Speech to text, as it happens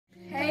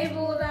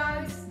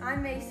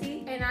I'm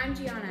Macy. And I'm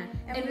Gianna,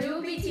 and we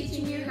will be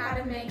teaching you how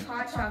to make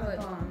hot chocolate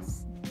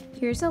bombs.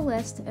 Here's a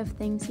list of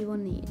things you will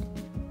need.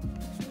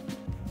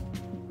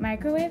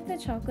 Microwave the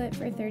chocolate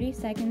for 30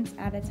 seconds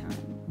at a time.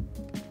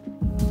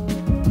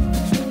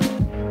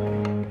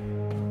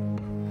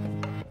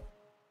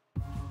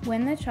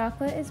 When the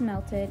chocolate is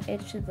melted,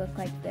 it should look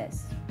like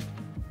this.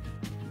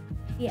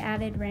 We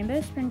added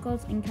rainbow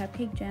sprinkles and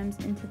cupcake gems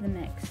into the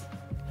mix.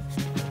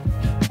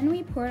 Then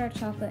we poured our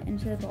chocolate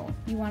into the bowl.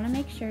 You want to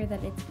make sure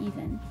that it's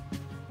even.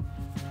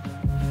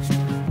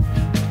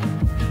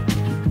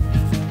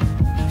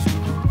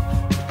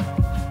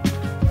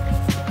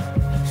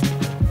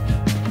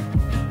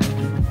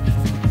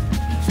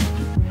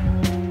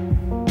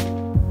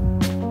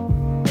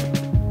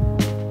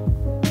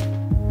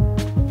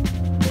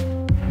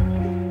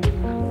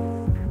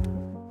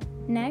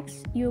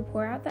 Next, you will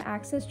pour out the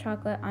excess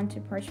chocolate onto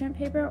parchment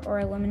paper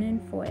or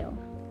aluminum foil.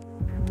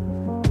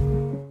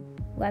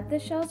 Let the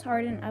shells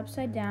harden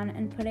upside down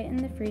and put it in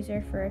the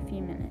freezer for a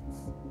few minutes.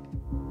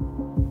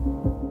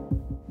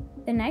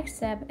 The next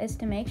step is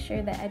to make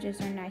sure the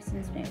edges are nice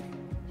and smooth.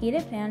 Heat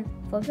a pan,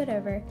 flip it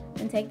over,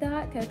 then take the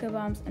hot cocoa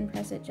bombs and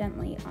press it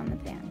gently on the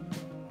pan.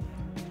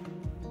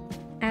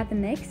 Add the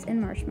mix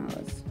and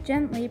marshmallows.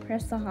 Gently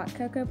press the hot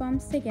cocoa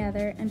bombs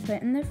together and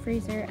put in the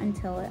freezer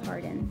until it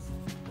hardens.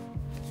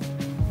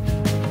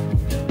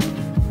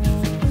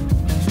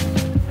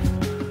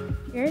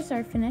 Here's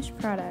our finished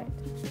product.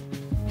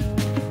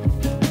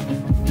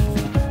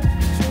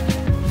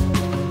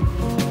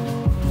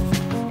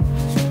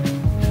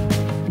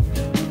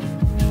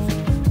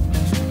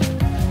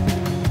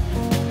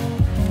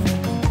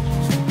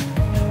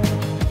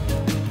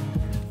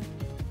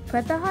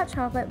 Put the hot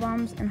chocolate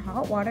bombs in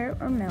hot water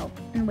or milk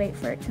and wait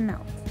for it to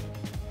melt.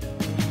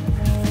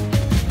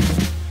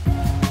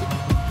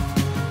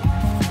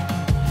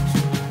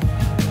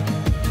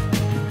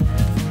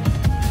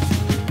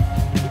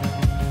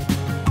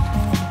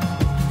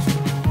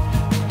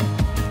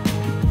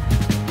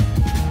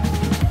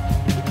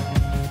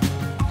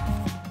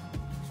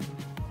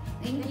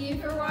 Thank you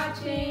for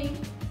watching.